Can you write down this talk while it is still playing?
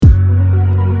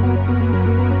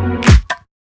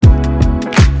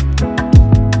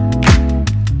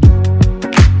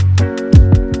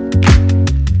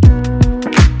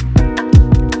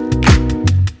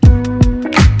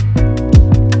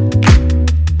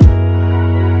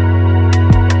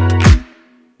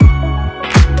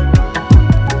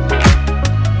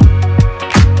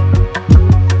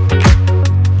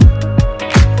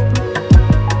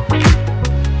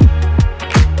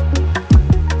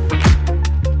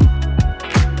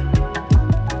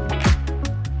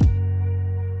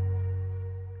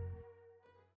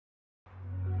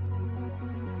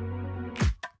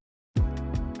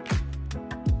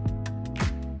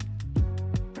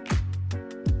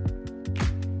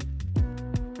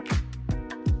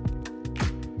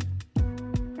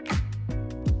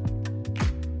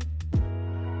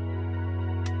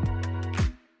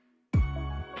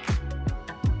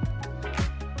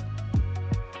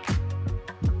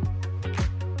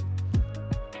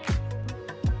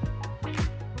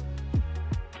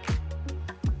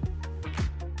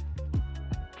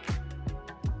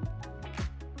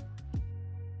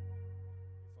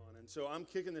so I'm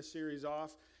kicking this series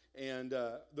off, and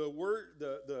what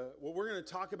we're going to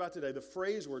talk about today, the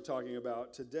phrase we're talking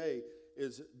about today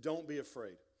is "Don't be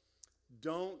afraid."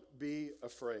 Don't be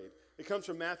afraid. It comes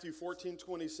from Matthew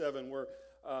 14:27, where,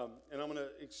 and I'm going to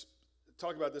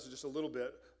talk about this in just a little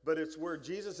bit, but it's where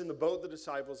Jesus in the boat with the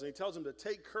disciples, and he tells them to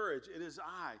take courage. It is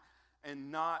I, and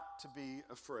not to be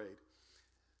afraid.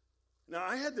 Now,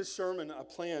 I had this sermon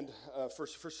planned for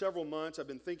several months. I've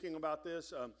been thinking about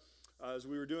this. As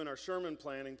we were doing our sermon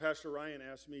planning, Pastor Ryan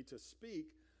asked me to speak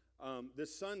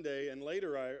this Sunday, and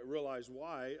later I realized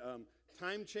why.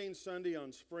 Time change Sunday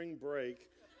on spring break.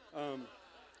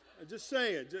 Just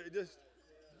saying.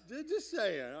 Just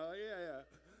saying. Yeah.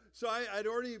 So I'd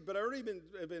already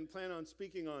been planning on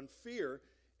speaking on fear,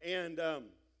 and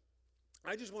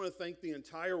I just want to thank the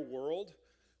entire world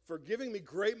for giving me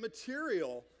great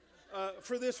material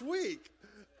for this week.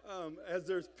 As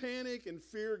there's panic and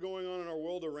fear going on in our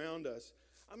world around us.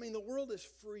 I mean, the world is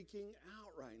freaking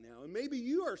out right now. And maybe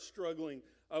you are struggling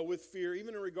with fear,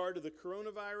 even in regard to the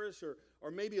coronavirus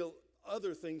or maybe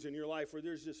other things in your life where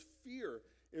there's this fear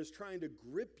is trying to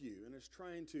grip you and is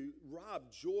trying to rob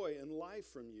joy and life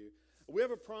from you. We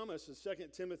have a promise in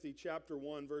 2 Timothy chapter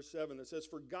 1, verse 7 that says,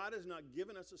 "For God has not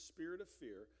given us a spirit of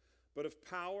fear, but of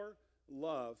power,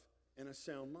 love, and a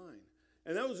sound mind."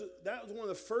 And that was one of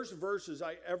the first verses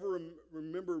I ever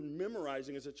remember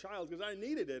memorizing as a child because I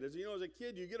needed it. As a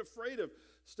kid, you get afraid of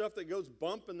stuff that goes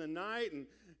bump in the night,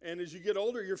 and as you get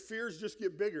older, your fears just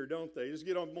get bigger, don't they? You just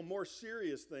get on more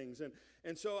serious things.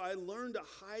 And so I learned to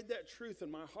hide that truth in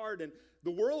my heart. And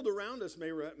the world around us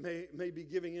may be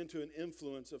giving into an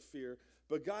influence of fear,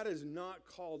 but God has not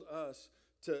called us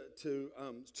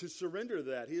to surrender to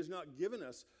that. He has not given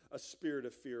us a spirit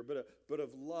of fear, but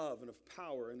of love and of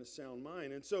power and a sound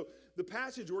mind. And so the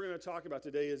passage we're going to talk about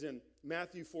today is in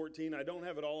Matthew 14. I don't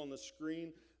have it all on the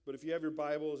screen, but if you have your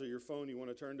Bibles or your phone, you want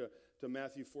to turn to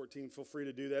Matthew 14, feel free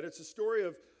to do that. It's a story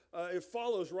of, it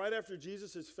follows right after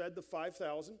Jesus has fed the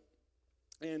 5,000.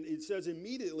 And it says,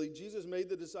 immediately Jesus made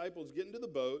the disciples get into the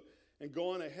boat and go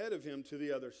on ahead of him to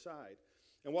the other side.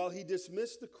 And while he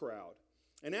dismissed the crowd,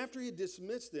 and after he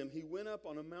dismissed them, he went up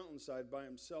on a mountainside by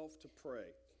himself to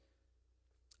pray.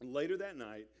 And later that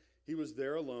night, he was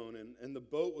there alone, and the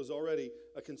boat was already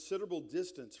a considerable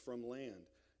distance from land.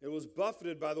 It was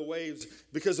buffeted by the waves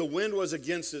because the wind was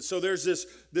against it. So there's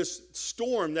this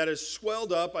storm that has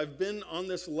swelled up. I've been on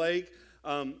this lake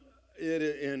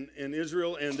in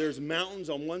Israel, and there's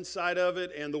mountains on one side of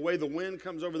it, and the way the wind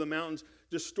comes over the mountains,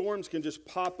 just storms can just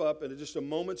pop up at just a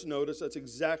moment's notice. That's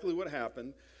exactly what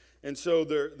happened. And so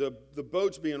the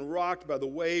boat's being rocked by the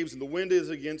waves, and the wind is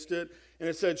against it. And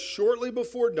it said, shortly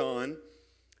before dawn,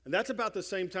 and that's about the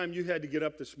same time you had to get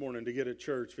up this morning to get at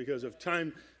church because of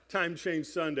time change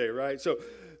Sunday, right? So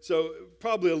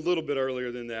probably a little bit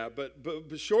earlier than that.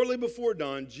 But shortly before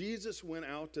dawn, Jesus went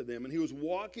out to them, and he was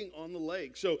walking on the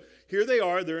lake. So here they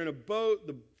are. They're in a boat.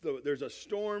 There's a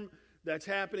storm that's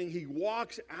happening. He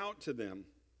walks out to them.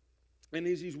 And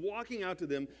as he's walking out to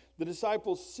them, the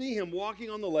disciples see him walking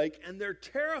on the lake, and they're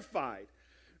terrified.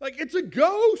 Like, it's a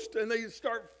ghost, and they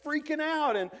start freaking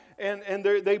out, and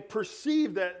they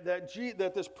perceive that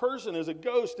this person is a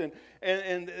ghost, and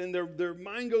their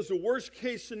mind goes to worst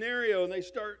case scenario, and they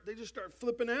just start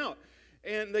flipping out,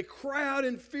 and they cry out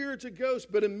in fear it's a ghost.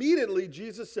 But immediately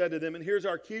Jesus said to them, and here's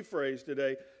our key phrase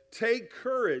today: "Take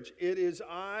courage, it is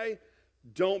I.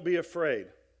 Don't be afraid."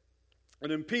 And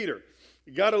then Peter.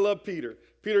 You got to love Peter.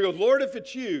 Peter goes, "Lord, if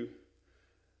it's you,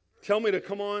 tell me to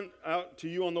come on out to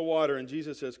you on the water." And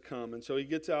Jesus says, "Come." And so he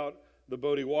gets out the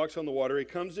boat. He walks on the water. He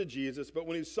comes to Jesus. But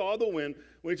when he saw the wind,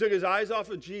 when he took his eyes off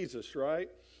of Jesus, right?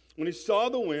 When he saw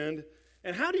the wind,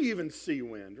 and how do you even see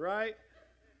wind, right?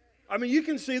 I mean, you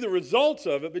can see the results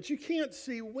of it, but you can't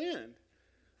see wind.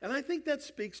 And I think that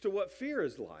speaks to what fear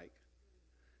is like.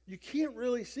 You can't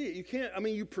really see it. You can't,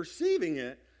 you're perceiving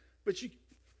it, but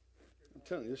I'm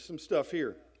telling you, there's some stuff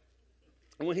here.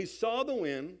 And when he saw the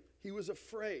wind, he was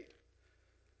afraid.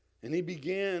 And he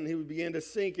began to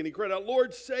sink, and he cried out,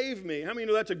 "Lord, save me." How many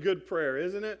know that's a good prayer,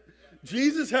 isn't it?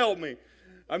 Jesus, help me.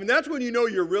 That's when you know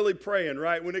you're really praying,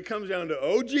 right? When it comes down to,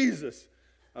 "Oh, Jesus."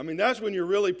 That's when you're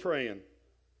really praying.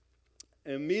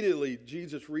 And immediately,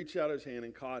 Jesus reached out his hand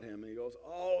and caught him, and he goes,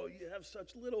 "Oh, you have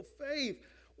such little faith.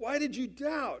 Why did you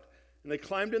doubt?" And they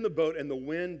climbed in the boat, and the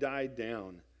wind died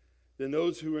down. Then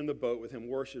those who were in the boat with him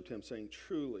worshiped him, saying,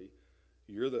 "Truly,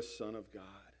 you're the Son of God."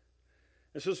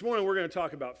 And so this morning we're going to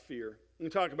talk about fear. We're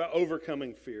going to talk about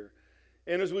overcoming fear.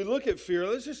 And as we look at fear,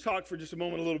 let's just talk for just a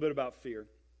moment a little bit about fear.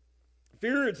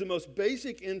 Fear is the most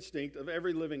basic instinct of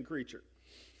every living creature.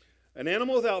 An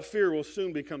animal without fear will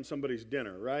soon become somebody's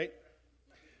dinner, right?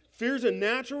 Fear is a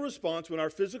natural response when our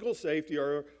physical safety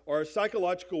or our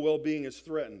psychological well-being is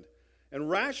threatened. And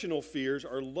rational fears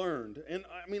are learned. And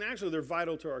I mean, actually, they're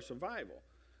vital to our survival.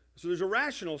 So there's a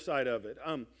rational side of it.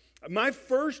 My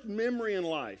first memory in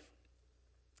life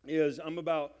is I'm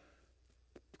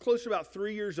close to about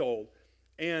 3 years old.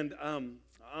 And I'm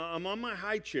on my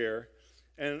high chair.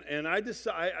 And I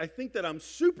think that I'm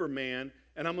Superman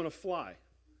and I'm going to fly.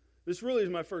 This really is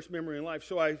my first memory in life.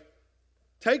 So I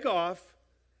take off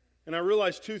and I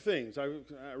realize two things. I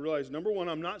realized, number one,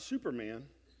 I'm not Superman.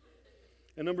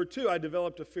 And number two, I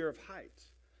developed a fear of heights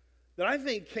that I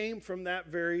think came from that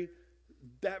very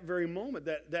moment.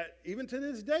 That even to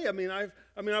this day,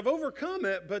 I've overcome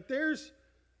it, but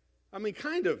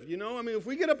kind of, if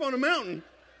we get up on a mountain,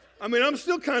 I'm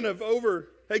still kind of over.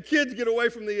 Hey, kids, get away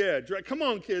from the edge, right? Come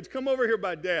on, kids, come over here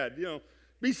by Dad.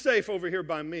 Be safe over here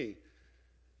by me.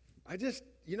 And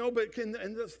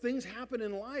those things happen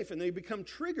in life, and they become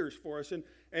triggers for us. And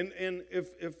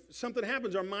if something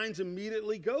happens, our minds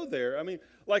immediately go there.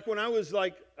 Like when I was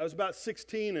about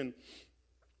 16, and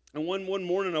one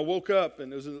morning I woke up,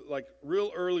 and it was like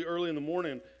real early in the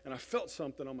morning, and I felt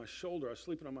something on my shoulder. I was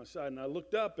sleeping on my side, and I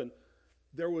looked up, and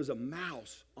there was a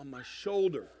mouse on my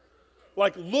shoulder,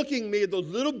 like looking me at those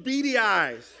little beady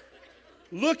eyes,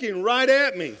 looking right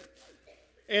at me.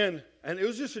 And it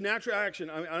was just a natural action.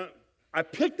 I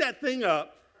picked that thing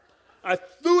up, I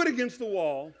threw it against the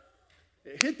wall,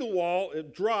 it hit the wall,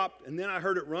 it dropped, and then I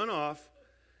heard it run off.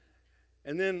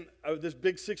 And then this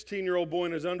big 16-year-old boy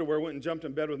in his underwear went and jumped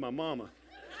in bed with my mama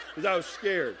because I was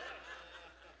scared.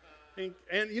 And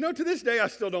to this day, I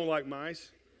still don't like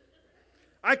mice.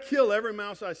 I kill every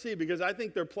mouse I see because I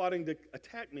think they're plotting to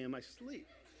attack me in my sleep.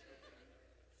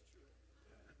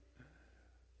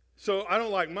 So I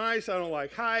don't like mice, I don't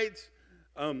like heights.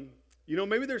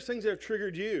 Maybe there's things that have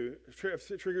triggered you,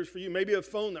 triggers for you. Maybe a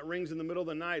phone that rings in the middle of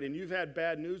the night and you've had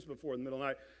bad news before in the middle of the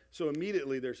night. So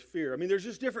immediately there's fear. There's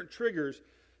just different triggers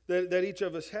that each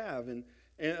of us have and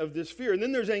of this fear. And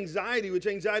then there's anxiety, which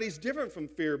anxiety is different from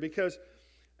fear because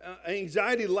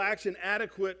anxiety lacks an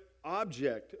adequate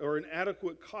object or an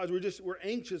adequate cause. We're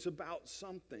anxious about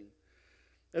something.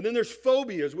 And then there's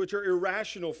phobias, which are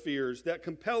irrational fears that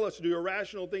compel us to do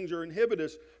irrational things or inhibit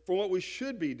us from what we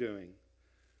should be doing.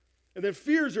 And then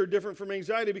fears are different from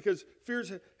anxiety because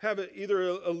fears have either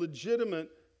a legitimate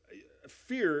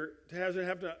fear,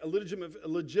 a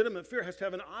legitimate fear has to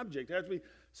have an object. It has to be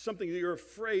something that you're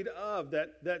afraid of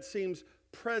that seems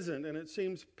present and it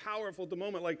seems powerful at the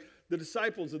moment, like the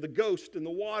disciples of the ghost in the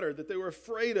water that they were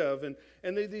afraid of. And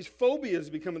these phobias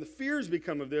become, the fears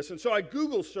become of this. And so I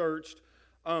Google searched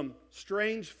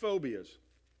strange phobias.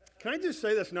 Can I just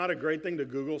say that's not a great thing to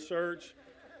Google search?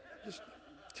 Just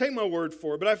take my word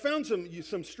for it. But I found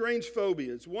some strange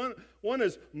phobias. One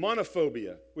is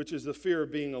monophobia, which is the fear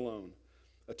of being alone.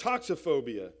 A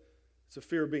toxophobia, it's a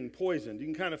fear of being poisoned. You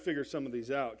can kind of figure some of these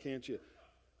out, can't you?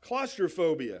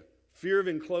 Claustrophobia, fear of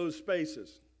enclosed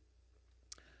spaces.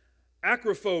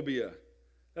 Acrophobia,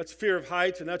 that's fear of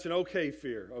heights, and that's an okay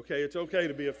fear. Okay, it's okay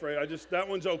to be afraid. That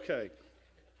one's okay.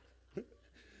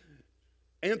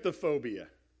 Anthophobia,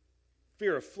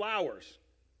 fear of flowers.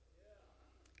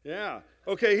 Yeah.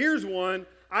 Okay, here's one.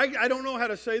 I don't know how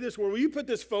to say this word. Will you put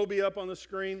this phobia up on the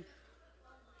screen?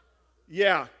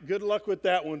 Yeah, good luck with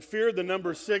that one. Fear of the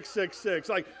number 666.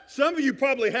 Like, some of you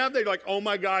probably have that. You're like, oh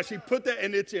my gosh, he put that,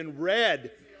 and it's in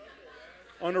red.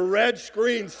 On a red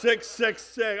screen,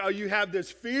 666. Oh, you have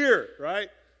this fear, right?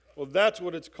 Well, that's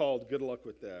what it's called. Good luck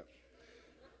with that.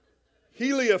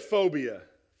 Heliophobia,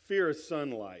 fear of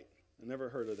sunlight. I never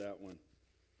heard of that one.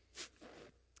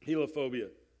 Heliophobia.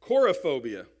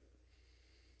 Chorophobia.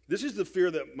 This is the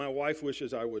fear that my wife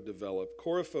wishes I would develop.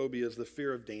 Chorophobia is the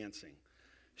fear of dancing.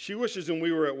 She wishes when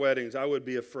we were at weddings I would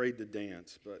be afraid to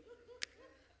dance, but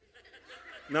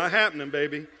not happening,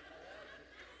 baby.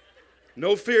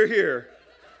 No fear here.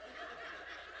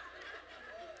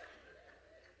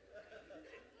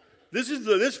 This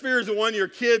fear is the one your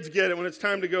kids get it when it's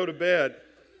time to go to bed.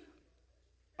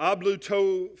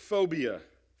 Ablutophobia,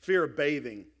 fear of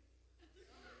bathing.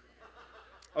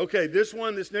 Okay, this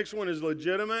next one is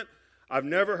legitimate. I've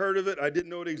never heard of it. I didn't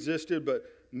know it existed, but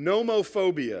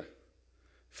nomophobia,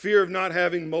 fear of not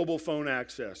having mobile phone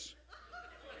access.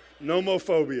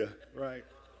 Nomophobia, right.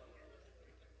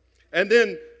 And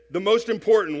then the most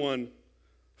important one,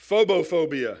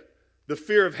 phobophobia, the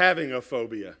fear of having a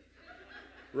phobia.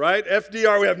 Right?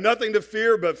 FDR, we have nothing to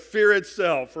fear but fear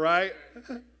itself, right?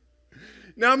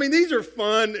 Now, these are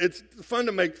fun. It's fun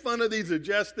to make fun of these,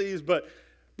 adjust these, but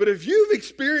if you've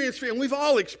experienced fear, and we've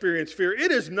all experienced fear,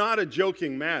 it is not a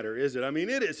joking matter, is it?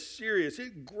 It is serious.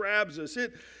 It grabs us.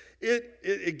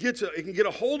 it can get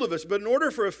a hold of us. But in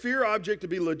order for a fear object to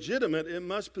be legitimate, it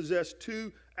must possess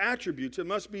two attributes. It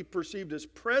must be perceived as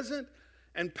present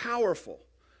and powerful.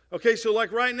 Okay, so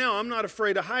like right now, I'm not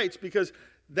afraid of heights because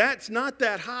that's not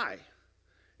that high.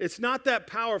 It's not that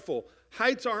powerful.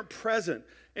 Heights aren't present.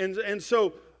 And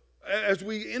so as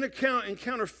we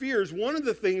encounter fears, one of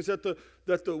the things that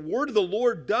the word of the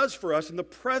Lord does for us and the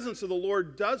presence of the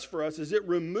Lord does for us is it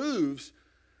removes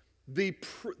the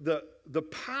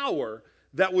power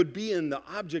that would be in the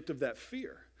object of that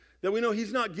fear. That we know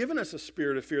he's not given us a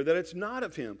spirit of fear, that it's not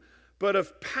of him, but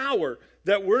of power,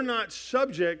 that we're not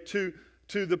subject to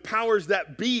the powers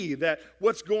that be, that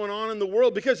what's going on in the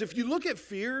world. Because if you look at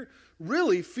fear,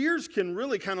 really, fears can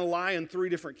really kind of lie in three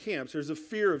different camps. There's a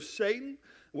fear of Satan,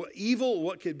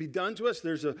 what could be done to us.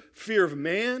 There's a fear of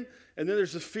man, and then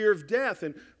there's a fear of death.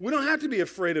 And we don't have to be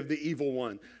afraid of the evil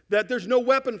one, that there's no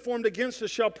weapon formed against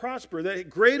us shall prosper, that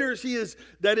greater is he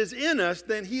that is in us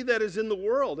than he that is in the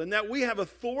world, and that we have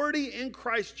authority in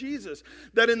Christ Jesus,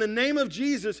 that in the name of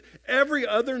Jesus, every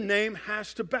other name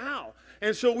has to bow.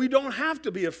 And so we don't have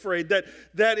to be afraid that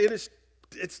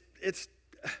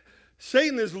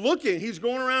Satan is looking. He's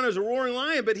going around as a roaring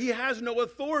lion, but he has no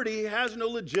authority. He has no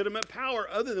legitimate power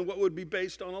other than what would be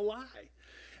based on a lie.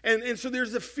 And so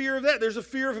there's the fear of that. There's a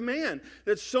fear of man.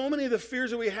 That so many of the fears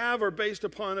that we have are based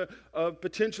upon a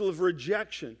potential of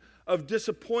rejection, of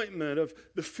disappointment, of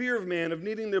the fear of man, of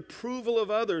needing the approval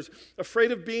of others,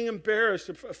 afraid of being embarrassed,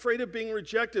 afraid of being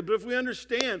rejected. But if we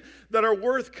understand that our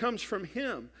worth comes from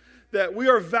him, that we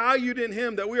are valued in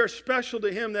him, that we are special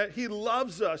to him, that he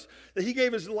loves us, that he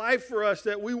gave his life for us,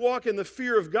 that we walk in the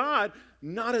fear of God,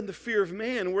 not in the fear of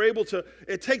man. We're able to,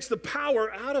 it takes the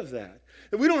power out of that.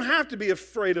 And we don't have to be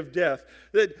afraid of death.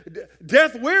 That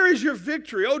death, where is your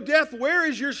victory? Oh, death, where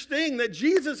is your sting? That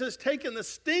Jesus has taken the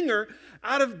stinger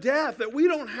out of death, that we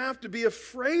don't have to be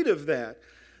afraid of that,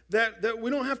 that we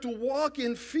don't have to walk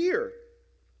in fear.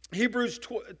 Hebrews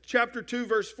chapter 2,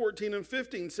 verse 14 and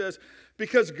 15 says,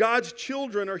 because God's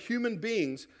children are human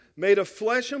beings made of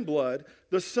flesh and blood,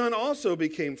 the Son also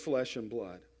became flesh and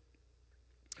blood.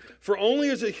 For only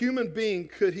as a human being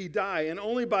could he die, and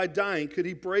only by dying could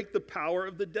he break the power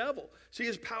of the devil. See,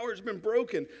 his power has been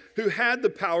broken. Who had the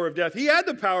power of death? He had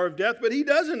the power of death, but he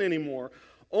doesn't anymore.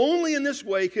 Only in this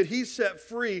way could he set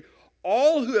free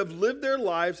all who have lived their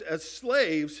lives as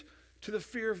slaves to the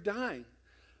fear of dying.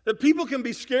 That people can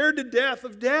be scared to death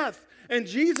of death. And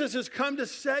Jesus has come to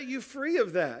set you free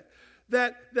of that.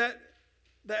 That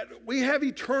we have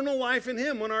eternal life in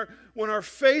him. When our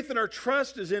faith and our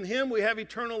trust is in him, we have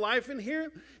eternal life in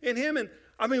him. And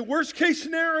I mean, worst case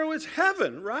scenario is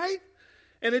heaven, right?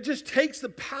 And it just takes the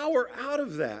power out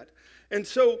of that. And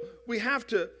so we have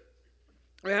to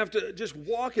just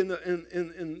walk in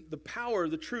the power,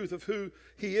 the truth of who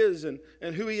he is and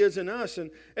who he is in us. And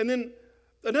then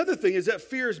another thing is that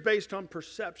fear is based on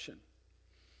perception.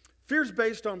 Fear is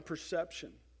based on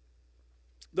perception.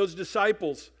 Those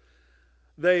disciples,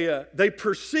 they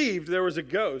perceived there was a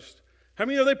ghost. How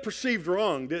many of they perceived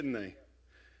wrong, didn't they?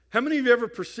 How many of you ever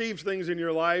perceived things in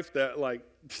your life that like,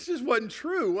 this just wasn't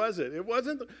true, was it? It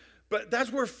wasn't. But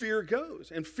that's where fear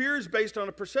goes. And fear is based on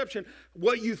a perception,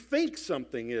 what you think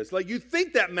something is. Like you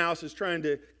think that mouse is trying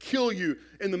to kill you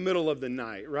in the middle of the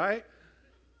night, right?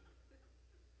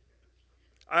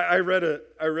 I read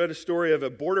a story of a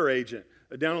border agent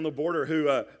down on the border who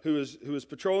was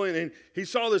patrolling, and he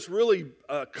saw this really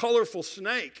colorful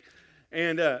snake,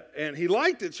 and he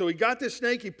liked it, so he got this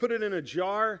snake, he put it in a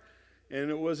jar,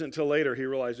 and it wasn't until later he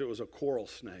realized it was a coral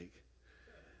snake.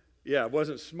 Yeah, it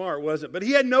wasn't smart, was it? But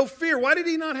he had no fear. Why did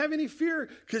he not have any fear?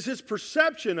 Because his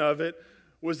perception of it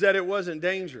was that it wasn't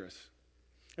dangerous.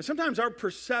 And sometimes our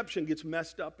perception gets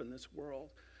messed up in this world.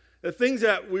 The things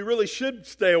that we really should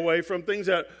stay away from, things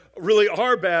that really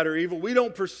are bad or evil, we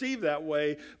don't perceive that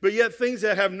way. But yet things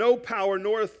that have no power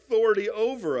nor authority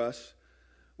over us,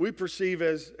 we perceive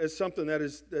as something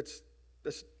that's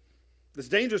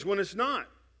dangerous when it's not.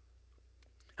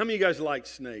 How many of you guys like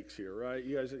snakes here, right?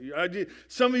 You guys,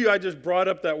 some of you, I just brought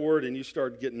up that word and you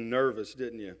started getting nervous,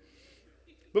 didn't you?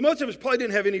 But most of us probably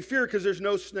didn't have any fear because there's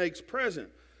no snakes present.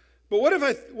 But what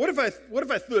if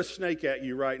I threw a snake at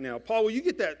you right now? Paul, will you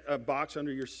get that box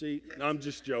under your seat? No, I'm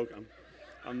just joking.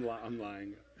 I'm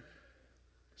lying.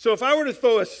 So if I were to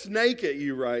throw a snake at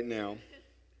you right now,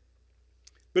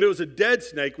 but it was a dead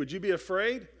snake, would you be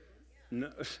afraid? No.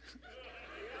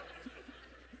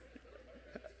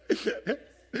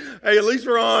 Hey, at least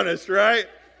we're honest, right?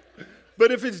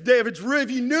 But if it's dead,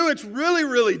 if you knew it's really,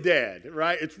 really dead,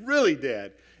 right? It's really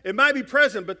dead. It might be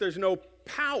present, but there's no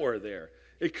power there.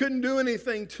 It couldn't do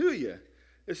anything to you.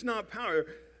 It's not power.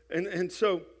 And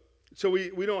so So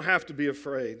we don't have to be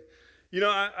afraid. You know,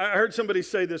 I heard somebody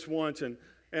say this once, and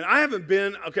I haven't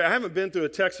been through a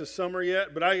Texas summer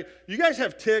yet, but you guys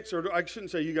have ticks, or I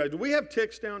shouldn't say you guys. Do we have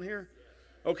ticks down here?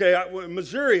 Okay,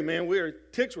 Missouri, man,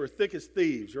 ticks were thick as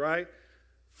thieves, right?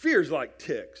 Fear's like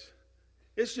ticks.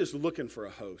 It's just looking for a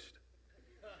host.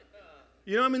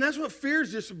 You know, I mean, that's what fear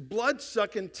is, just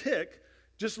blood-sucking tick,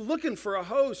 just looking for a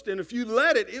host. And if you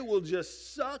let it, it will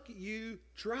just suck you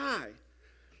dry.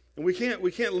 And we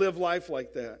can't live life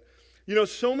like that. You know,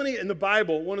 so many in the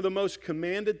Bible, one of the most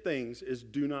commanded things is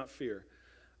do not fear.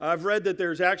 I've read that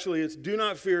it's do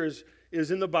not fear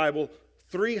is in the Bible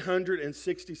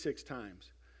 366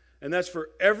 times. And that's for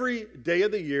every day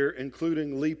of the year,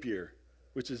 including leap year,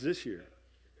 which is this year.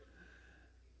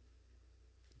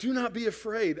 Do not be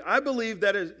afraid. I believe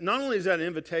that is not only is that an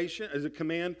invitation, as a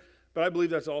command, but I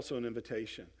believe that's also an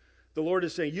invitation. The Lord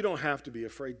is saying, you don't have to be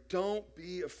afraid. Don't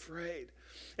be afraid.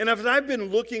 And as I've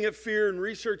been looking at fear and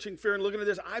researching fear and looking at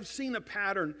this, I've seen a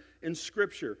pattern in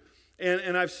Scripture.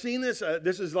 And I've seen this.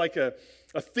 This is like a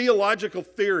theological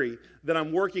theory that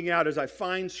I'm working out as I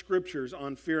find scriptures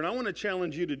on fear. And I want to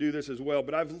challenge you to do this as well.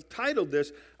 But I've titled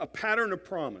this A Pattern of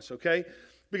Promise, okay?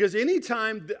 Because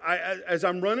anytime, as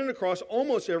I'm running across,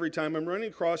 almost every time I'm running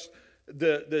across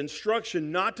the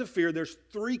instruction not to fear, there's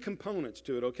three components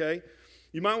to it, okay?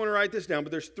 You might want to write this down,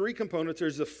 but there's three components.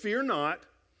 There's the fear not,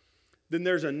 then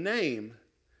there's a name,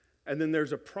 and then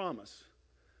there's a promise.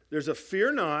 There's a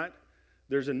fear not,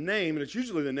 there's a name, and it's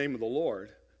usually the name of the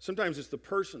Lord. Sometimes it's the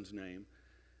person's name.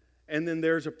 And then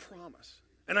there's a promise.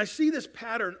 And I see this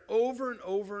pattern over and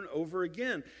over and over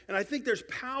again. And I think there's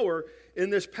power in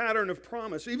this pattern of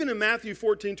promise. Even in Matthew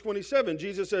 14:27,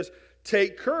 Jesus says,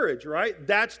 take courage, right?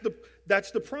 That's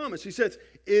the promise. He says,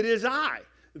 it is I.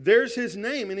 There's his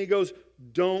name. And he goes,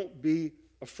 don't be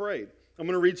afraid. I'm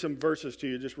going to read some verses to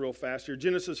you just real fast here.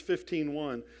 Genesis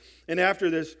 15:1. And after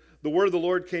this, the word of the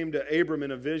Lord came to Abram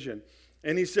in a vision.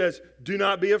 And he says, do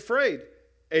not be afraid,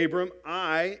 Abram.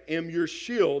 I am your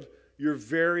shield, your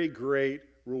very great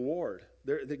reward.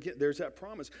 There's that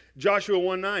promise. Joshua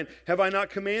 1:9, have I not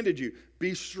commanded you?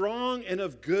 Be strong and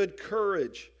of good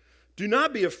courage. Do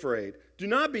not be afraid. Do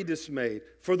not be dismayed.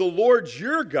 For the Lord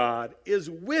your God is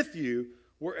with you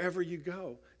wherever you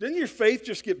go. Didn't your faith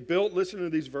just get built listening to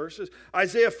these verses?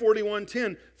 Isaiah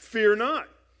 41:10, fear not,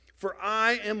 for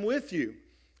I am with you.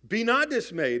 Be not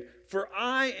dismayed, for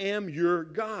I am your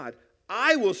God.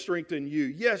 I will strengthen you.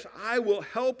 Yes, I will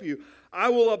help you. I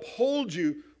will uphold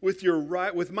you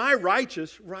with my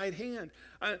righteous right hand.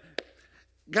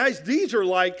 Guys, these are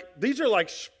like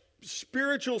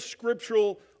spiritual,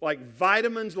 scriptural, like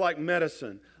vitamins, like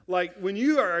medicine. Like when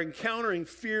you are encountering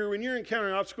fear, when you're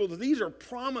encountering obstacles, these are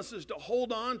promises to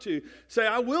hold on to. Say,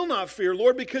 I will not fear,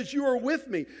 Lord, because you are with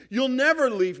me. You'll never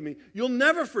leave me. You'll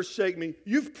never forsake me.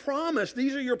 You've promised.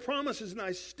 These are your promises, and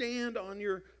I stand on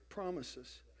your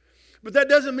promises. But that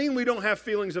doesn't mean we don't have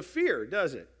feelings of fear,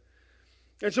 does it?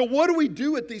 And so what do we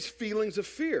do with these feelings of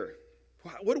fear?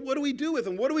 What do we do with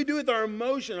them? What do we do with our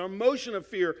emotion of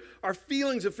fear, our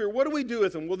feelings of fear? What do we do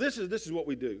with them? Well, this is what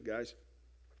we do, guys.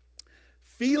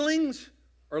 Feelings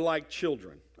are like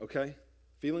children, okay?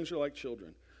 Feelings are like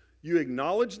children. You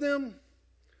acknowledge them,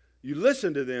 you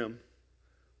listen to them,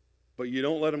 but you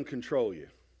don't let them control you.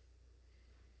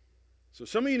 So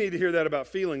some of you need to hear that about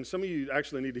feelings. Some of you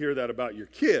actually need to hear that about your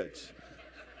kids.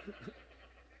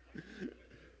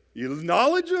 You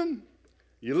acknowledge them,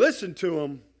 you listen to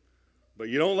them, but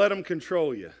you don't let them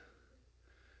control you.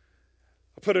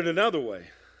 I'll put it another way.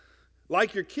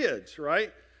 Like your kids,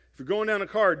 right? If you're going down a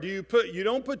car, you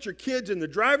don't put your kids in the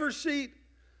driver's seat,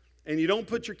 and you don't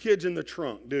put your kids in the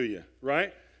trunk, do you?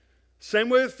 Right? Same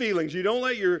way with feelings. You don't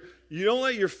let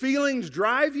your feelings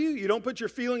drive you. You don't put your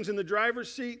feelings in the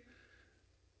driver's seat.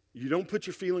 You don't put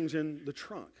your feelings in the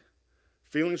trunk.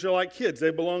 Feelings are like kids.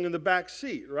 They belong in the back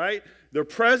seat, right? They're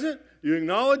present. You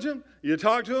acknowledge them. You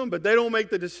talk to them, but they don't make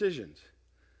the decisions.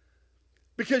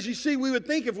 Because you see, we would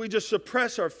think if we just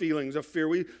suppress our feelings of fear,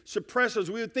 we suppress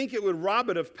those, we would think it would rob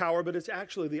it of power, but it's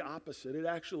actually the opposite. It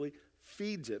actually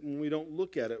feeds it when we don't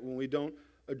look at it, when we don't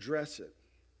address it.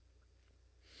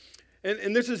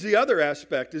 And this is the other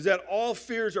aspect, is that all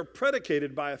fears are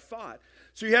predicated by a thought.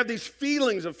 So you have these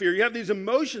feelings of fear, you have these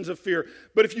emotions of fear,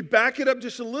 but if you back it up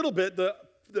just a little bit,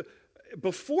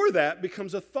 before that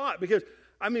becomes a thought. Because,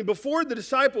 before the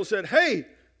disciples said, hey,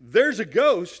 there's a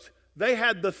ghost, they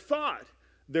had the thought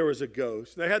there was a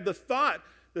ghost. They had the thought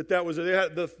they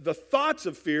had the thoughts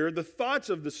of fear, the thoughts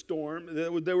of the storm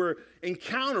that they were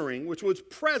encountering, which was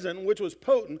present, which was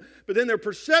potent. But then their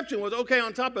perception was, okay,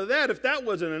 on top of that, if that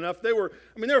wasn't enough, they were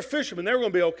fishermen. They were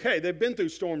going to be okay. They've been through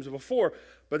storms before,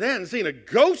 but they hadn't seen a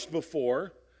ghost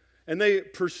before. And they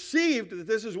perceived that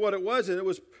this is what it was,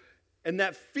 and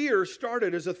that fear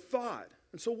started as a thought.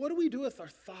 And so what do we do with our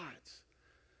thoughts?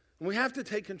 And we have to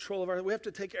take control of we have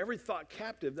to take every thought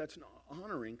captive that's not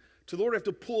honoring to the Lord. We have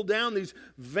to pull down these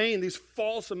these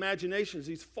false imaginations,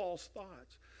 these false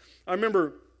thoughts. I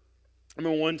remember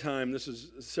one time, this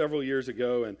is several years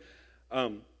ago,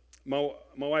 and my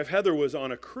wife Heather was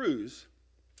on a cruise.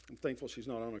 I'm thankful she's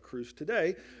not on a cruise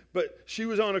today, but she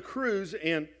was on a cruise,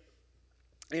 and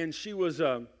she was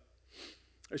on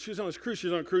this cruise. She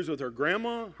was on a cruise with her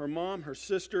grandma, her mom, her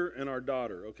sister, and our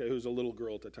daughter, okay, who was a little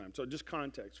girl at the time. So just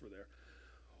context for there.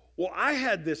 Well, I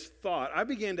had this thought. I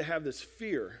began to have this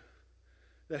fear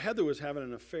that Heather was having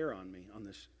an affair on me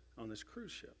on this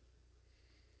cruise ship.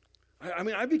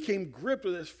 I became gripped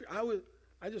with this fear.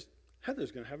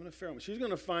 Heather's going to have an affair on me. She's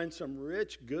going to find some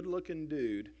rich, good-looking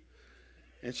dude,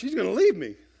 and she's going to leave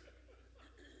me.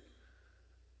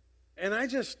 And I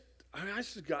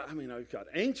got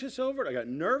anxious over it. I got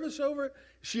nervous over it.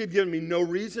 She had given me no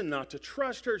reason not to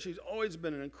trust her. She's always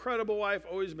been an incredible wife,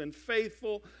 always been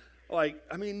faithful.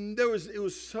 It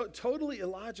was so totally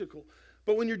illogical.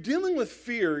 But when you're dealing with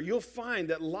fear, you'll find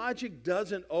that logic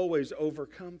doesn't always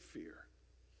overcome fear.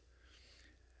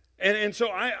 And so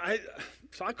I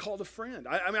called a friend.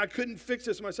 I couldn't fix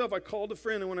this myself. I called a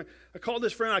friend, and when I called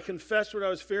this friend, I confessed what I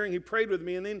was fearing. He prayed with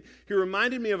me, and then he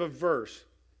reminded me of a verse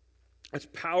that's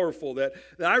powerful that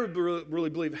I really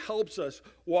believe helps us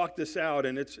walk this out.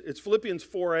 And it's Philippians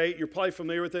 4:8. You're probably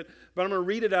familiar with it, but I'm going to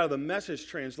read it out of the Message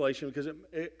translation because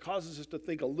it causes us to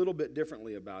think a little bit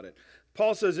differently about it.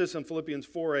 Paul says this in Philippians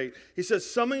 4:8. He says,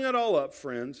 summing it all up,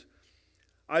 friends,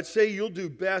 I'd say you'll do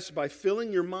best by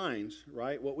filling your minds,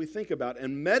 right, what we think about,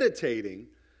 and meditating.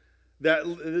 That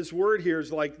this word here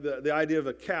is like the idea of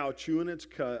a cow chewing its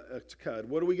cud.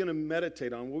 What are we going to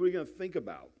meditate on? What are we going to think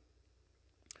about?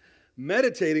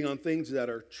 Meditating on things that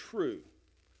are true.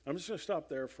 I'm just going to stop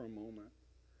there for a moment.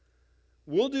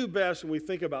 We'll do best when we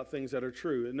think about things that are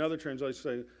true. Another translation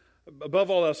says, above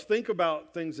all else, think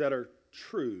about things that are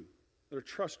true, that are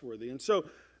trustworthy. And so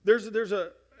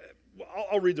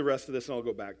I'll read the rest of this and I'll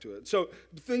go back to it. So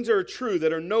things that are true,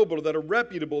 that are noble, that are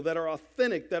reputable, that are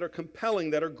authentic, that are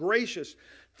compelling, that are gracious.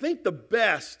 Think the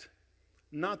best,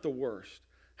 not the worst.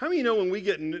 How many know when we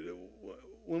get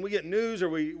news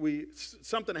or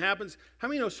something happens, how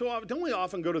many know so often, don't we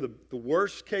often go to the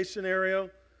worst case scenario?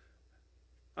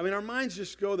 I mean, our minds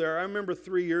just go there. I remember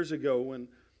 3 years ago when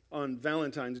on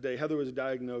Valentine's Day, Heather was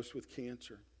diagnosed with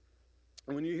cancer.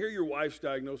 And when you hear your wife's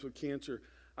diagnosed with cancer,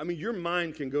 I mean, your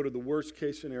mind can go to the worst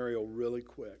case scenario really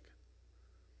quick.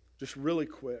 Just really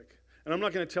quick. And I'm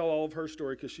not going to tell all of her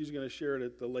story because she's going to share it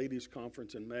at the ladies'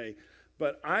 conference in May.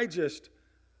 But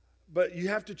you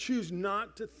have to choose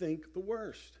not to think the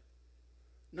worst.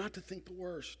 Not to think the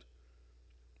worst.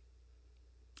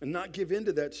 And not give in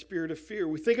to that spirit of fear.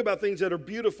 We think about things that are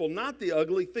beautiful, not the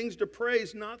ugly, things to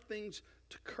praise, not things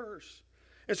to curse.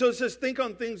 And so it says, think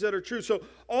on things that are true. So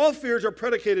all fears are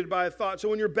predicated by a thought. So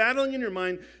when you're battling in your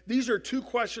mind, these are two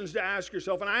questions to ask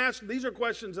yourself. And these are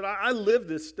questions that I live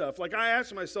this stuff. Like I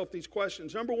ask myself these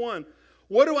questions. Number one,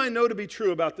 what do I know to be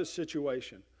true about this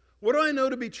situation? What do I know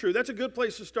to be true? That's a good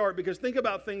place to start because think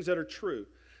about things that are true.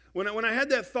 When I had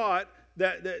that thought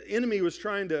that the enemy was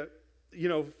trying to,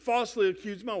 falsely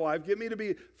accuse my wife, get me to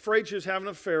be afraid she was having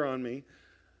an affair on me.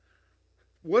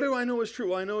 What do I know is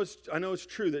true? Well, I know it's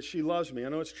true that she loves me. I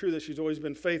know it's true that she's always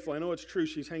been faithful. I know it's true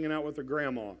she's hanging out with her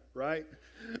grandma, right?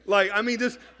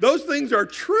 Those things are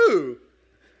true.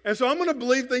 And so I'm going to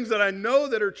believe things that I know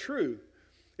that are true.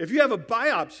 If you have a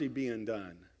biopsy being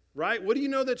done, right? What do you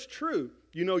know that's true?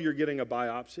 You know you're getting a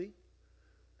biopsy.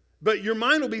 But your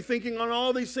mind will be thinking on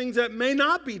all these things that may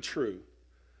not be true.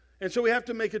 And so we have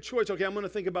to make a choice. Okay, I'm going to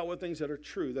think about what things that are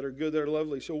true, that are good, that are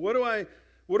lovely. So what do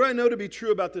I know to be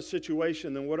true about this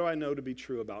situation? Then what do I know to be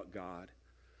true about God?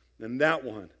 And that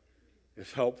one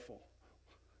is helpful.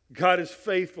 God is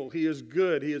faithful. He is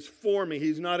good. He is for me.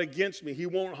 He's not against me. He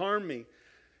won't harm me.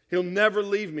 He'll never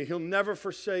leave me. He'll never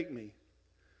forsake me.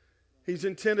 He's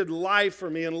intended life for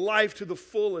me and life to the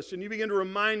fullest. And you begin to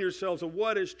remind yourselves of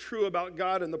what is true about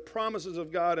God and the promises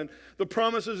of God. And the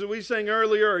promises that we sang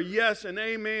earlier are yes and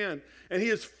amen. And He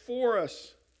is for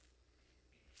us.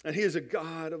 And He is a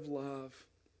God of love.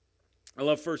 I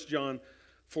love 1 John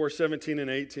 4:17 and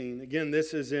 18. Again,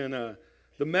 this is in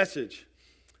the Message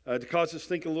to cause us to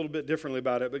think a little bit differently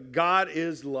about it. But God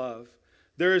is love.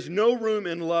 There is no room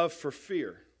in love for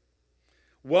fear.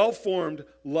 Well-formed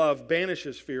love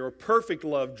banishes fear, or perfect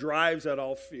love drives out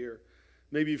all fear.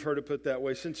 Maybe you've heard it put that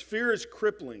way. Since fear is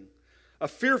crippling, a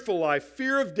fearful life,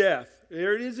 fear of death,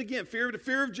 there it is again, fear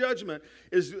of judgment,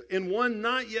 is in one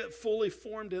not yet fully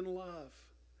formed in love.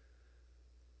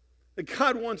 that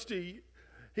God wants to,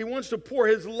 He wants to pour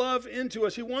His love into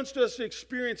us. He wants us to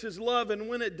experience His love, and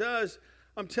when it does,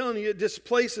 I'm telling you, it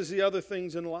displaces the other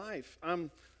things in life. I'm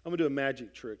going to do a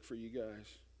magic trick for you guys.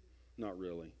 Not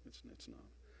really. It's not.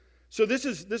 So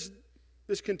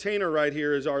this container right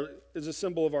here is a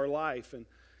symbol of our life,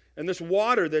 and this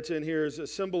water that's in here is a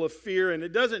symbol of fear, and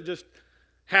it doesn't just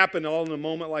happen all in a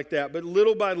moment like that, but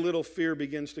little by little fear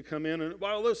begins to come in, and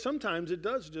although sometimes it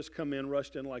does just come in,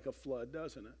 rushed in like a flood,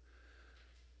 doesn't it?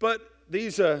 But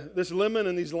this lemon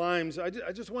and these limes, I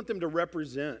just want them to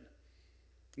represent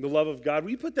the love of God.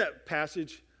 Will you put that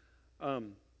passage,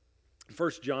 1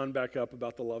 John, back up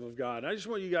about the love of God? I just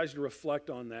want you guys to reflect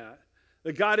on that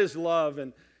God is love,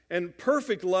 and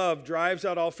perfect love drives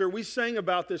out all fear. We sang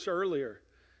about this earlier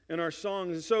in our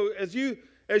songs. And so as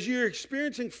you're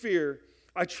experiencing fear,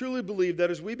 I truly believe that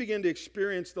as we begin to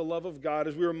experience the love of God,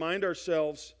 as we remind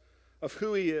ourselves of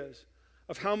who He is,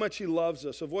 of how much He loves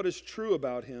us, of what is true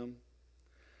about Him,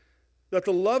 that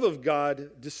the love of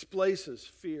God displaces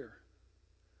fear.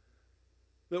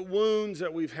 That wounds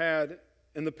that we've had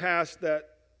in the past that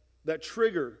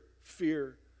trigger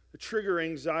fear, that trigger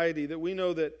anxiety, that we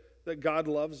know that God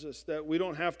loves us, that we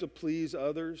don't have to please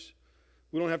others.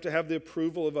 We don't have to have the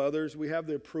approval of others. We have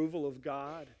the approval of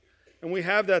God. And we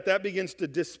have that begins to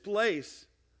displace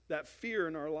that fear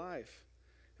in our life.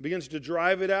 It begins to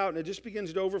drive it out, and it just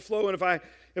begins to overflow. And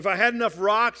if I had enough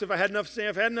rocks, if I had enough sand,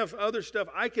 if I had enough other stuff,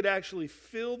 I could actually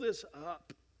fill this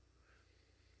up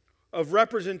of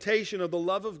representation of the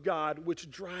love of God,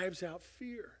 which drives out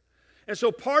fear. And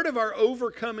so part of our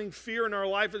overcoming fear in our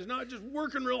life is not just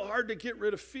working real hard to get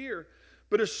rid of fear,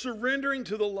 but is surrendering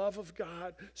to the love of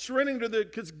God, surrendering to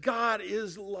because God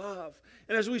is love.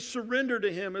 And as we surrender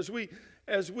to Him, as we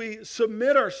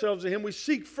submit ourselves to Him, we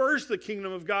seek first the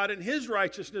kingdom of God and His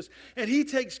righteousness, and He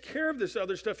takes care of this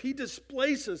other stuff. He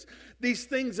displaces these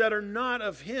things that are not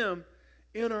of Him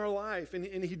in our life, and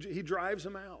He drives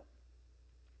them out.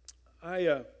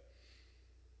 I've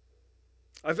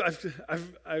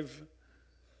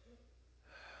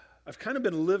kind of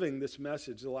been living this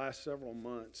message the last several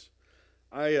months.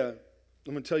 I'm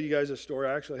going to tell you guys a story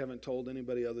I actually haven't told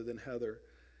anybody other than Heather.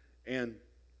 And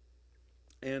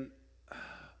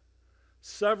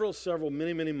several,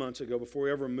 many months ago, before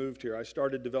we ever moved here, I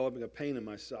started developing a pain in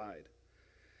my side.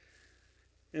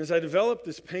 And as I developed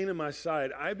this pain in my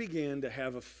side, I began to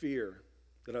have a fear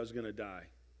that I was going to die.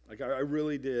 Like I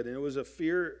really did. And it was a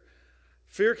fear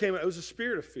came out. It was a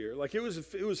spirit of fear. Like it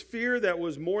was fear that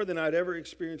was more than I'd ever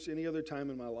experienced any other time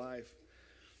in my life.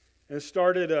 And it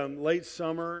started late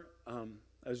summer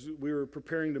as we were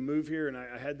preparing to move here, and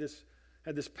I had this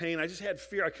pain. I just had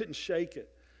fear. I couldn't shake it.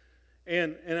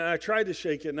 And I tried to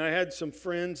shake it, and I had some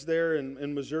friends there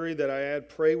in Missouri that I had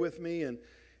pray with me, and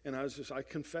I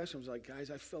confessed, I was like, guys,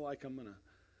 I feel like I'm gonna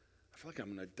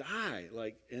die.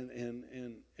 Like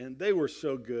and they were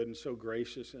so good and so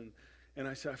gracious, and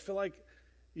I said, I feel like,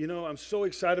 I'm so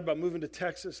excited about moving to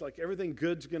Texas. Like everything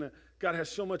God has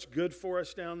so much good for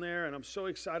us down there, and I'm so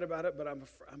excited about it, but I'm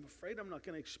afraid I'm not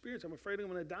going to experience. I'm afraid I'm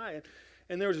going to die.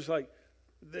 And they were just like,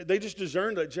 they just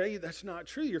discerned that, Jay, that's not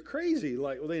true. You're crazy.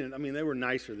 Like, well, they were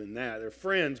nicer than that. They're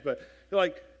friends, but they're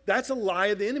like, that's a lie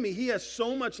of the enemy. He has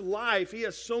so much life. He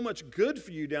has so much good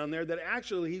for you down there that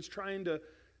actually he's trying to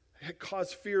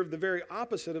cause fear of the very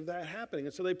opposite of that happening.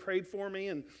 And so they prayed for me,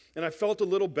 and I felt a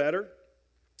little better.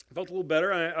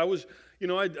 I was,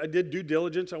 I did due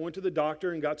diligence. I went to the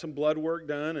doctor and got some blood work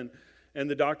done, and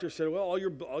the doctor said, well, all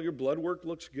your blood work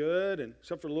looks good, and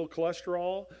except for a little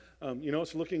cholesterol,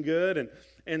 it's looking good.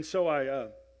 And so I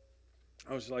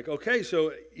was like, okay,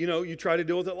 so, you try to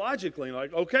deal with it logically.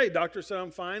 Like, okay, doctor said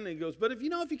I'm fine. And he goes, but if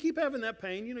you keep having that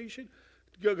pain, you should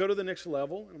go to the next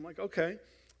level. And I'm like, okay.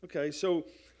 So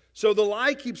the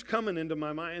lie keeps coming into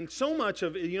my mind. And so much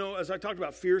of it, as I talked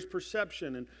about, fear's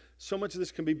perception, and so much of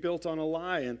this can be built on a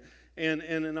lie. And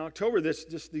in October,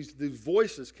 these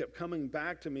voices kept coming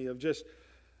back to me of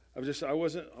I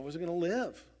wasn't going to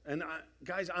live. And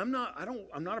guys, I'm not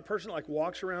a person that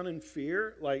walks around in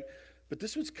fear, but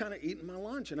this was kind of eating my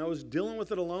lunch, and I was dealing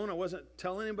with it alone. I wasn't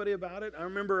telling anybody about it. I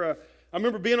remember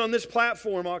being on this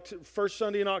platform first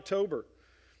Sunday in October,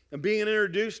 and being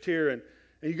introduced here, and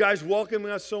you guys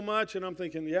welcoming us so much, and I'm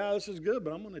thinking, yeah, this is good,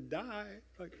 but I'm going to die.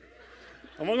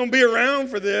 I'm not going to be around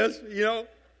for this,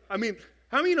 I mean,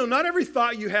 how many not every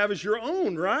thought you have is your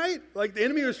own, right? Like the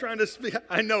enemy was trying to speak.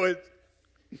 I know it.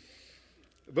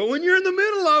 But when you're in the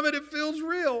middle of it, it feels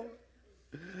real.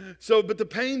 So, but the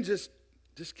pain just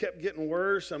kept getting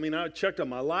worse. I mean, I checked on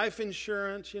my life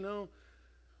insurance, Did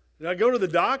I go to the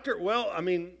doctor? Well, I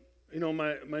mean,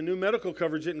 my new medical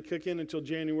coverage didn't kick in until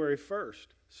January 1st.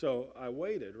 So I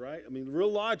waited, right? I mean,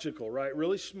 real logical, right?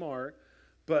 Really smart.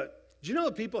 But do you know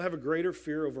that people have a greater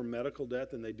fear over medical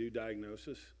death than they do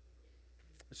diagnosis?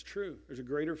 It's true. There's a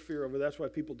greater fear over that's why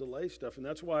people delay stuff. And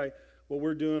that's why what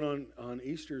we're doing on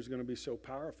Easter is going to be so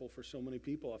powerful for so many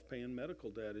people off paying medical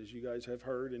debt, as you guys have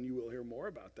heard, and you will hear more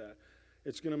about that.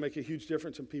 It's going to make a huge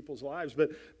difference in people's lives.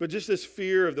 But just this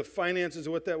fear of the finances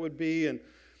of what that would be, and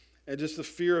just the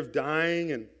fear of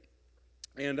dying,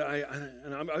 and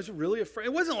I was really afraid.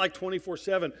 It wasn't like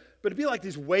 24/7, but it'd be like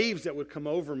these waves that would come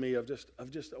over me of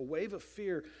just a wave of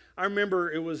fear. I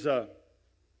remember it was I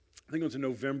think it was in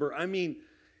November. I mean,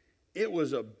 it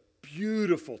was a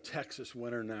beautiful Texas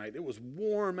winter night. It was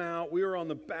warm out. We were on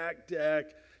the back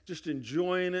deck, just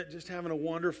enjoying it, just having a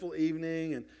wonderful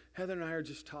evening. And Heather and I are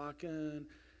just talking.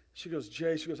 She goes,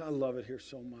 Jay, she goes, I love it here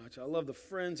so much. I love the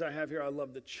friends I have here. I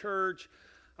love the church.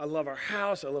 I love our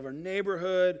house. I love our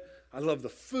neighborhood. I love the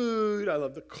food. I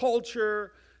love the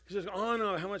culture. She goes, oh,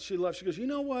 no, how much she loves. She goes, you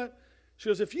know what? She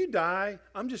goes, if you die,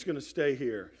 I'm just going to stay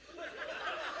here.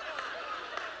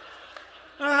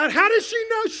 How does she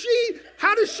know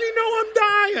how does she know I'm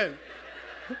dying?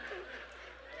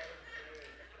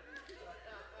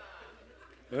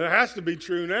 It has to be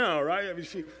true now, right? I mean,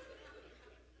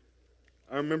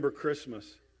 I remember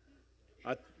Christmas.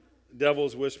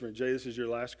 Devil's whispering, Jay, this is your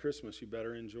last Christmas. You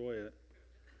better enjoy it.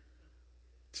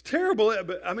 It's terrible,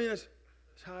 but I mean, that's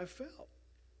how I felt.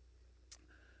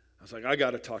 I was like, I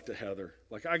got to talk to Heather.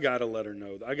 Like, I got to let her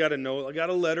know. I got to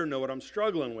let her know what I'm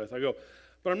struggling with. I go,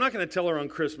 but I'm not going to tell her on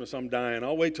Christmas I'm dying.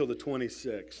 I'll wait till the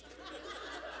 26th.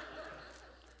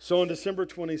 So on December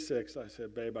 26th, I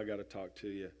said, babe, I got to talk to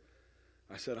you.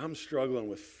 I said, I'm struggling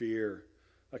with fear.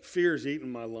 Like, fear's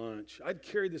eating my lunch. I'd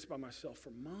carried this by myself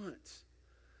for months.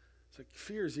 It's like,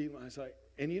 fear's eating my lunch.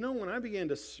 And you know, when I began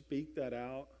to speak that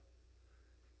out,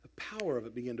 the power of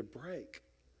it began to break.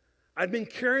 I'd been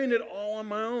carrying it all on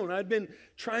my own. I'd been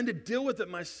trying to deal with it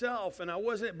myself, and I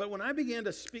wasn't. But when I began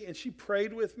to speak, and she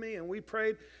prayed with me, and we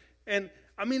prayed, and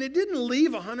I mean, it didn't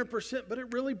leave 100%, but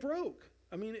it really broke.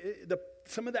 I mean,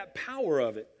 some of that power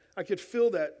of it, I could feel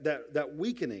that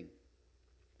weakening.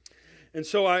 And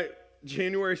so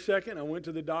January 2nd, I went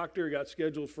to the doctor, got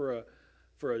scheduled for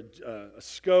a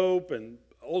scope and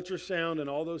ultrasound and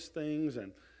all those things,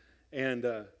 and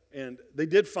they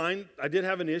did find I did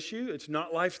have an issue. It's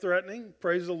not life-threatening,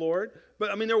 praise the Lord.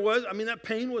 But I mean, that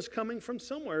pain was coming from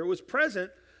somewhere. It was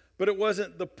present, but it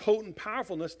wasn't the potent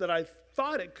powerfulness that I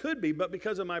thought it could be. But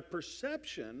because of my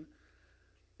perception,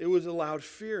 it was allowed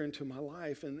fear into my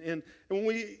life. And when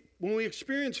we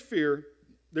experience fear,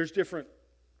 there's different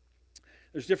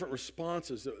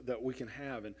responses that we can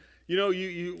have. And you know,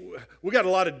 we got a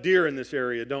lot of deer in this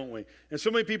area, don't we? And so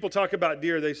many people talk about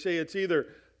deer. They say it's either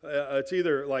like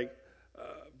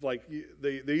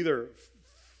they either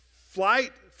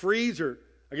flight, freeze, or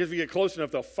I guess if you get close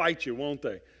enough, they'll fight you, won't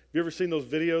they? Have you ever seen those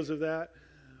videos of that?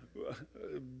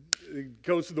 It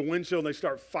goes to the windshield and they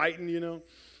start fighting, you know.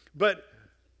 But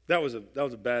that was a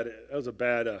bad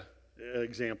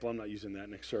example. I'm not using that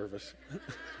next service.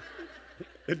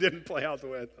 It didn't play out the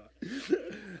way I thought.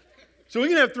 So we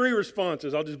can have three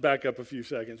responses. I'll just back up a few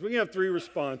seconds. We can have three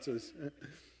responses.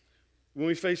 When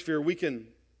we face fear, we can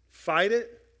fight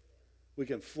it, we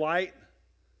can flight,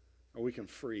 or we can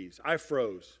freeze. I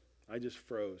froze. I just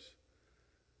froze.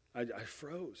 I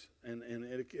froze. And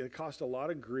it caused a lot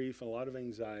of grief and a lot of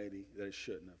anxiety that it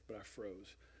shouldn't have, but I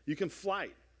froze. You can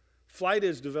flight. Flight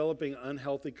is developing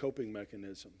unhealthy coping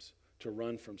mechanisms to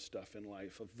run from stuff in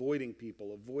life, avoiding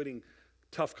people, avoiding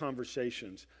tough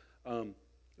conversations,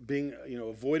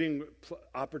 avoiding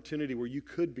opportunity where you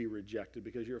could be rejected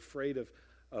because you're afraid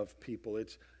of people.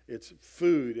 It's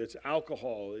food, it's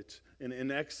alcohol, it's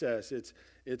in excess, it's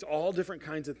all different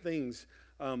kinds of things.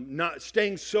 Not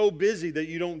staying so busy that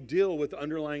you don't deal with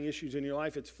underlying issues in your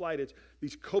life. It's flight, it's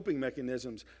these coping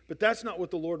mechanisms. But that's not what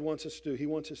the Lord wants us to do. He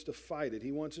wants us to fight it.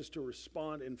 He wants us to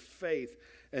respond in faith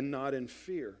and not in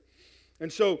fear. And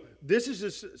so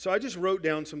I just wrote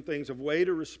down some things of way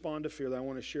to respond to fear that I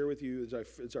want to share with you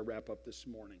as I wrap up this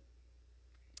morning.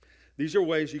 These are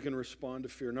ways you can respond to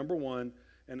fear. Number one,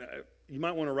 and you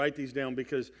might want to write these down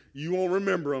because you won't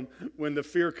remember them when the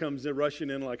fear comes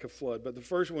rushing in like a flood. But the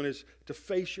first one is to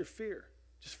face your fear.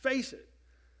 Just face it.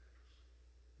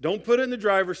 Don't put it in the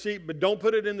driver's seat, but don't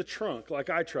put it in the trunk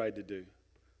like I tried to do.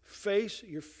 Face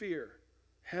your fear.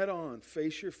 Head on,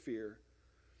 face your fear.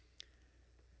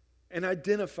 And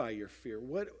identify your fear.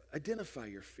 Identify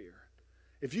your fear.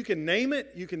 If you can name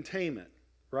it, you can tame it,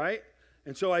 right?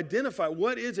 And so identify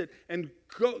what is it, and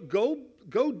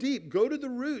go deep, go to the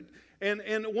root.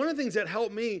 And one of the things that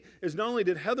helped me is not only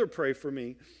did Heather pray for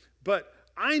me, but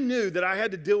I knew that I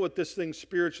had to deal with this thing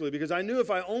spiritually because I knew if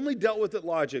I only dealt with it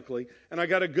logically and I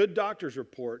got a good doctor's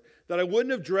report, that I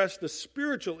wouldn't have addressed the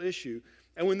spiritual issue.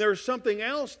 And when there was something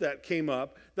else that came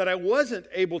up that I wasn't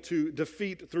able to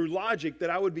defeat through logic, that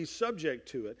I would be subject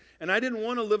to it. And I didn't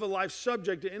want to live a life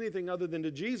subject to anything other than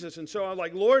to Jesus. And so I was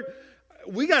like, Lord,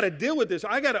 we got to deal with this.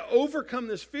 I got to overcome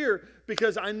this fear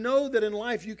because I know that in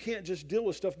life you can't just deal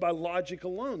with stuff by logic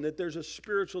alone, that there's a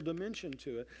spiritual dimension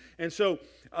to it. And so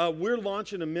we're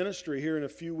launching a ministry here in a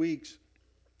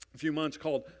few months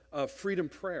called Freedom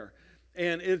Prayer.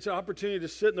 And it's an opportunity to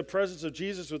sit in the presence of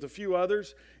Jesus with a few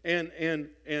others and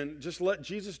just let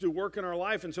Jesus do work in our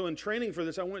life. And so in training for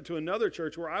this, I went to another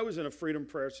church where I was in a freedom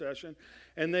prayer session.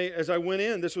 And as I went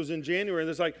in, this was in January, and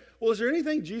it's like, well, is there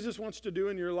anything Jesus wants to do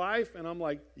in your life? And I'm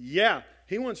like, yeah,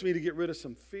 he wants me to get rid of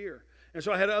some fear. And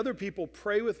so I had other people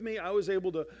pray with me. I was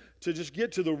able to just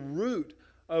get to the root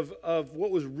of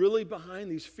what was really behind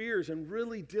these fears and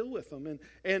really deal with them. And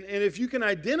if you can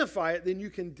identify it, then you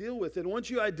can deal with it. And once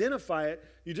you identify it,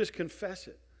 you just confess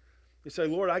it. You say,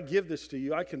 Lord, I give this to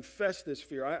you. I confess this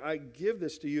fear. I give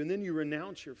this to you. And then you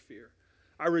renounce your fear.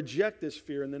 I reject this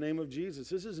fear in the name of Jesus.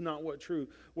 This is not what's true.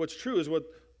 What's true is what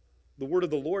the word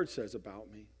of the Lord says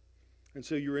about me. And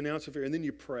so you renounce the fear, and then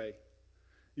you pray.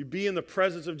 You be in the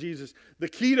presence of Jesus. The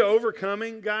key to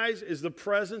overcoming, guys, is the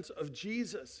presence of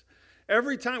Jesus.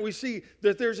 Every time we see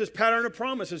that there's this pattern of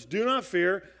promises, do not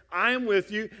fear, I am with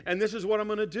you, and this is what I'm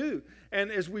going to do. And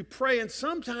as we pray, and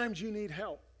sometimes you need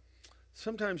help.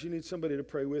 Sometimes you need somebody to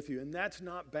pray with you, and that's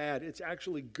not bad. It's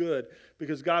actually good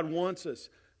because God wants us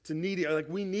to need, like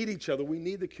we need each other. We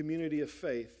need the community of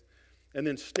faith. And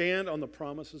then stand on the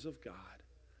promises of God.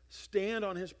 Stand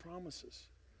on his promises.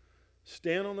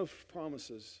 Stand on those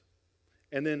promises.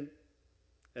 And then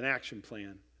an action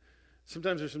plan.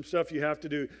 Sometimes there's some stuff you have to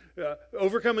do.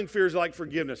 Overcoming fear is like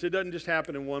forgiveness. It doesn't just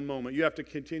happen in one moment. You have to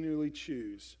continually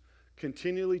choose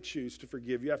to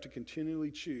forgive. You have to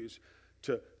continually choose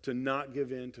to not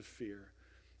give in to fear.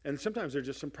 And sometimes there's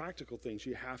just some practical things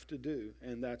you have to do,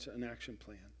 and that's an action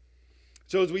plan.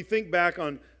 So as we think back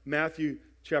on Matthew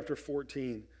chapter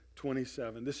 14,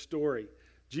 27, this story,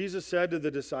 Jesus said to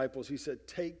the disciples, he said,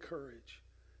 take courage.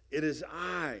 It is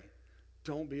I.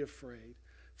 Don't be afraid.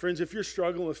 Friends, if you're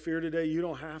struggling with fear today, you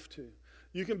don't have to.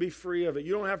 You can be free of it.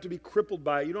 You don't have to be crippled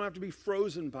by it. You don't have to be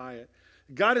frozen by it.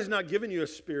 God has not given you a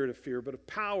spirit of fear, but of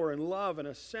power and love and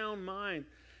a sound mind.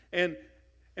 And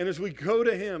as we go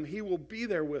to him, he will be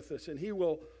there with us, and he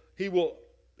will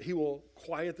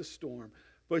quiet the storm.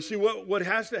 But see, what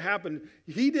has to happen,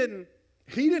 he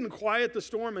didn't quiet the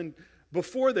storm and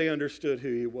before they understood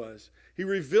who he was. He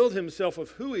revealed himself of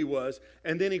who he was,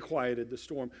 and then he quieted the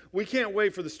storm. We can't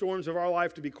wait for the storms of our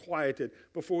life to be quieted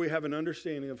before we have an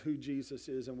understanding of who Jesus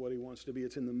is and what he wants to be.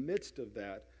 It's in the midst of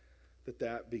that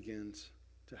begins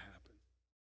to happen.